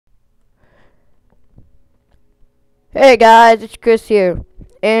Hey guys, it's Chris here,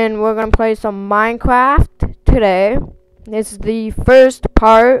 and we're gonna play some Minecraft today. This is the first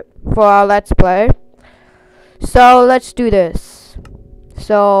part for our Let's Play. So let's do this.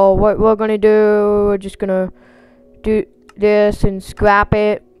 So what we're gonna do, we're just gonna do this and scrap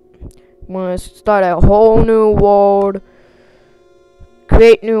it. We're gonna start a whole new world,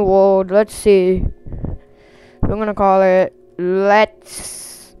 create new world. Let's see. We're gonna call it Let's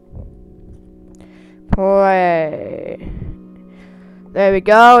Play. There we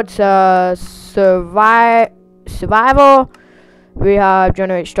go. It's a survival. We have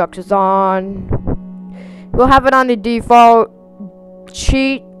generate structures on. We'll have it on the default.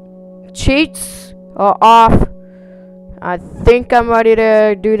 Cheats are off. I think I'm ready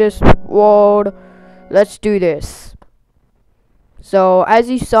to do this world. Let's do this. So as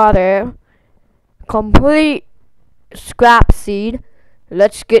you saw there, complete scrap seed.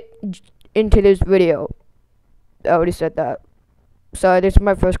 Let's get into this video. I already said that. So this is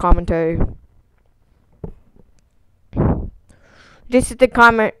my first commentary. This is the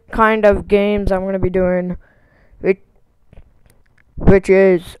kind of games I'm gonna be doing, which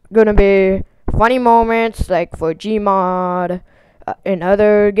is gonna be funny moments like for Gmod and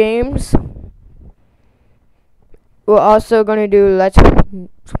other games. We're also gonna do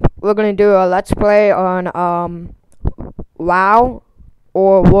we're gonna do a let's play on WoW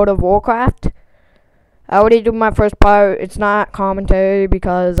or World of Warcraft. I already did my first part. It's not commentary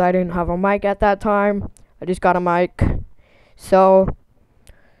because I didn't have a mic at that time. I just got a mic. So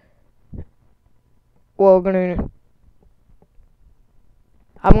I'm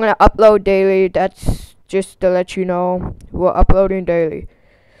gonna upload daily. That's just to let you know. We're uploading daily.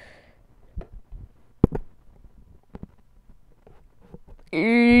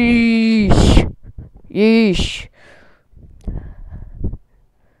 Yeesh. Yeesh.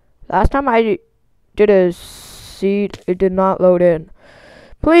 Last time I did a seed, it did not load in.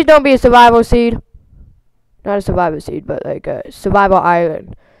 Please don't be a survival seed. Not a survival seed, but like a survival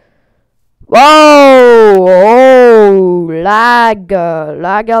island. Whoa! Oh, lag.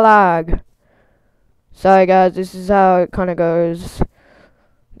 Sorry guys, this is how it kind of goes.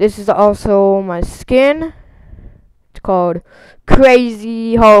 This is also my skin. It's called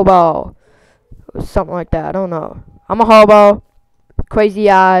Crazy Hobo. Or something like that, I don't know. I'm a hobo. Crazy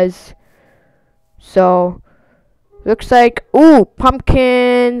eyes. So, looks like, ooh,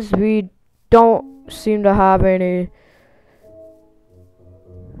 pumpkins. We don't seem to have any.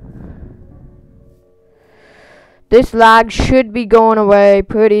 This lag should be going away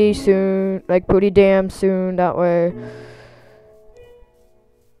pretty soon, like pretty damn soon, that way.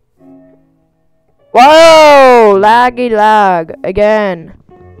 Whoa! Laggy lag, again.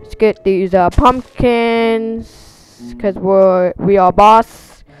 Let's get these pumpkins, because we are boss.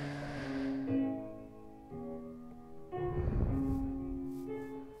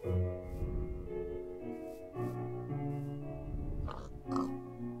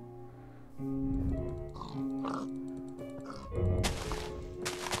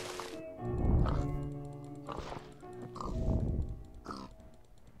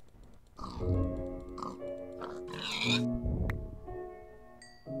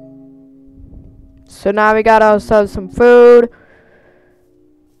 So now we got ourselves some food.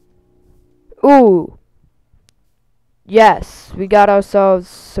 Ooh. Yes, we got ourselves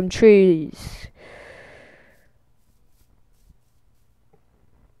some trees.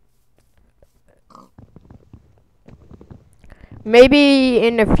 Maybe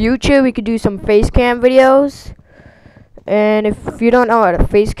in the future we could do some face cam videos. And if you don't know what a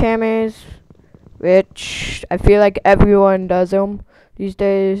face cam is, which I feel like everyone does them these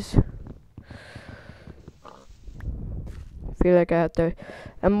days. I feel like I have to.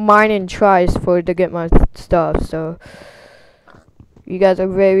 I'm mining tries to get my stuff, so you guys are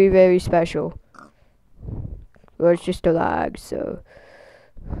very, very special. Or it's just a lag, so.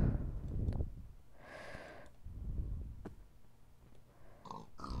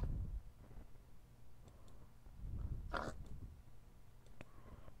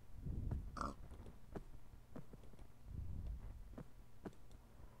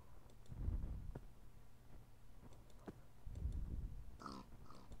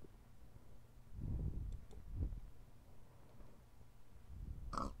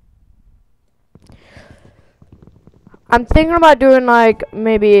 I'm thinking about doing like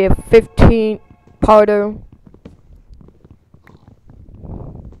maybe a 15 parter.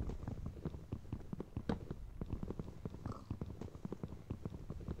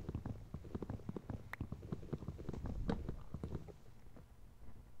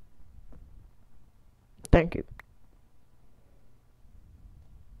 Thank you.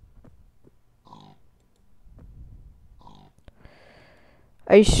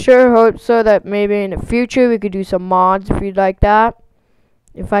 I sure hope so that maybe in the future we could do some mods if you'd like that.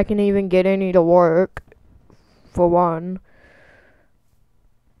 If I can even get any to work, for one.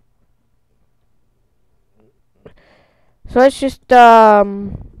 So let's just put a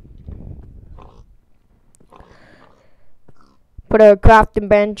crafting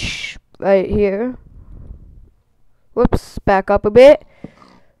bench right here. Whoops, back up a bit.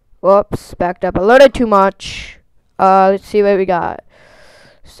 Whoops, backed up a little too much. Let's see what we got.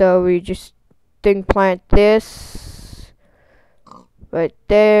 So we just plant this right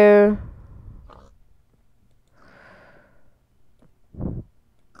there.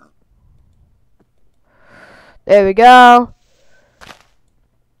 There we go.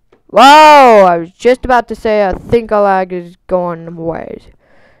 Whoa! I was just about to say I think our lag is going away,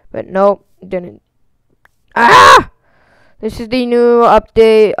 but nope, didn't. Ah! This is the new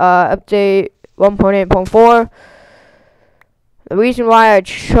update, update 1.8.4. The reason why I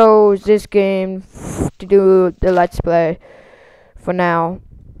chose this game to do the Let's Play for now.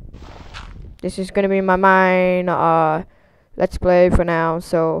 This is gonna be my main Let's Play for now,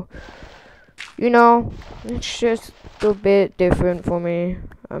 so you know, it's just a bit different for me.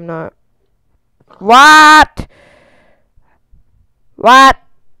 I'm not. What? What?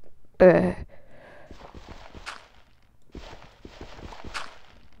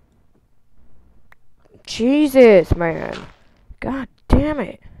 Jesus, man. God damn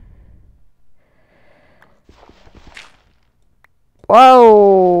it.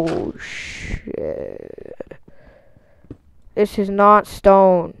 Whoa. Shit. This is not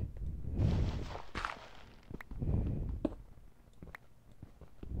stone.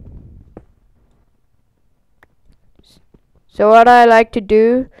 So what I like to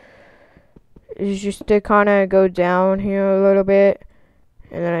do is just to kind of go down here a little bit,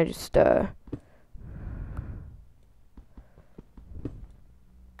 and then I just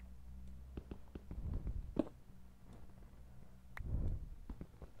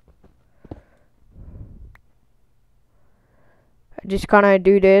kind of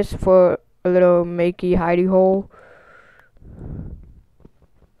do this for a little makey hidey hole.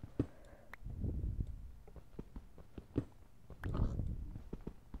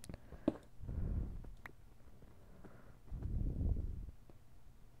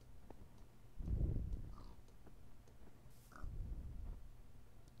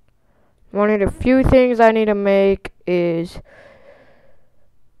 One of the few things I need to make is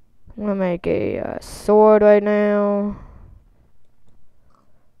I'm gonna make a sword right now.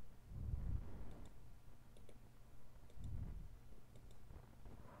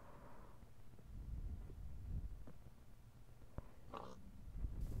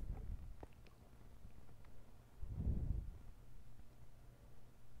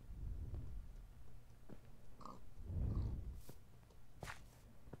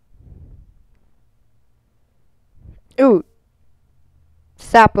 Ooh,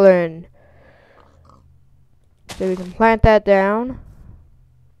 sapling. So we can plant that down.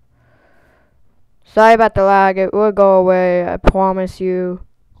 Sorry about the lag, it will go away, I promise you.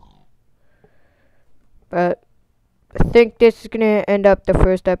 But I think this is gonna end up the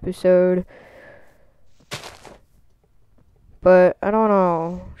first episode. But I don't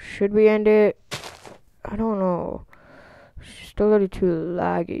know. Should we end it? I don't know. It's just a little too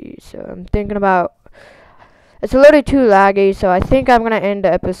laggy, so I'm thinking about. It's a little too laggy, so I think I'm gonna end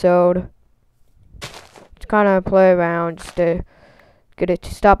the episode. Just kind of play around just to get it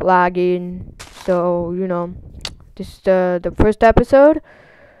to stop lagging. So you know, this is the first episode.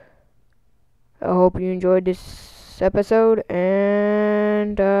 I hope you enjoyed this episode,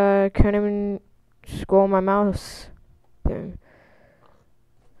 and can't even scroll my mouse thing.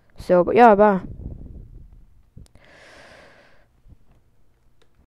 So, but yeah, bye.